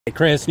Hey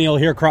Chris, Neil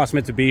here, Cross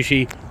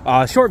Mitsubishi.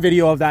 Short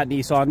video of that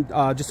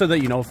Nissan, just so that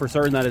you know for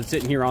certain that it's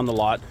sitting here on the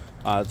lot.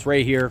 It's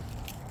right here.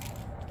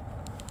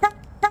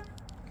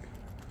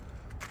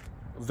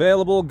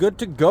 Available, good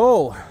to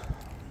go.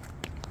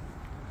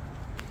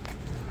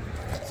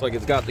 Looks like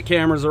it's got the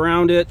cameras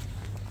around it.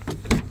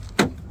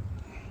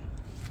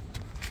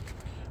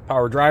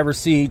 Power driver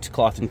seat,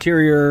 cloth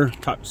interior,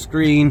 touch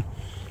screen.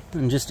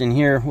 And just in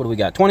here, what do we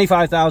got?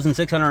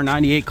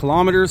 25,698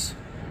 kilometers.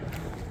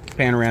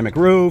 Panoramic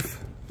roof.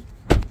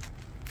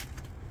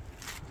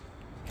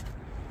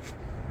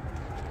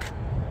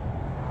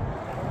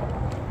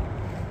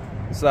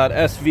 It's that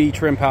SV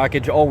trim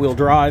package, all-wheel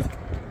drive.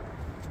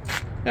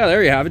 Yeah,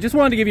 there you have it. Just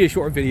wanted to give you a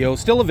short video.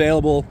 Still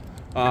available.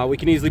 We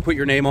can easily put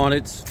your name on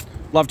it.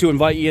 Love to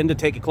invite you in to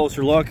take a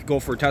closer look, go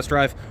for a test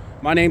drive.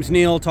 My name's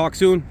Neil. Talk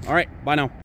soon. All right, bye now.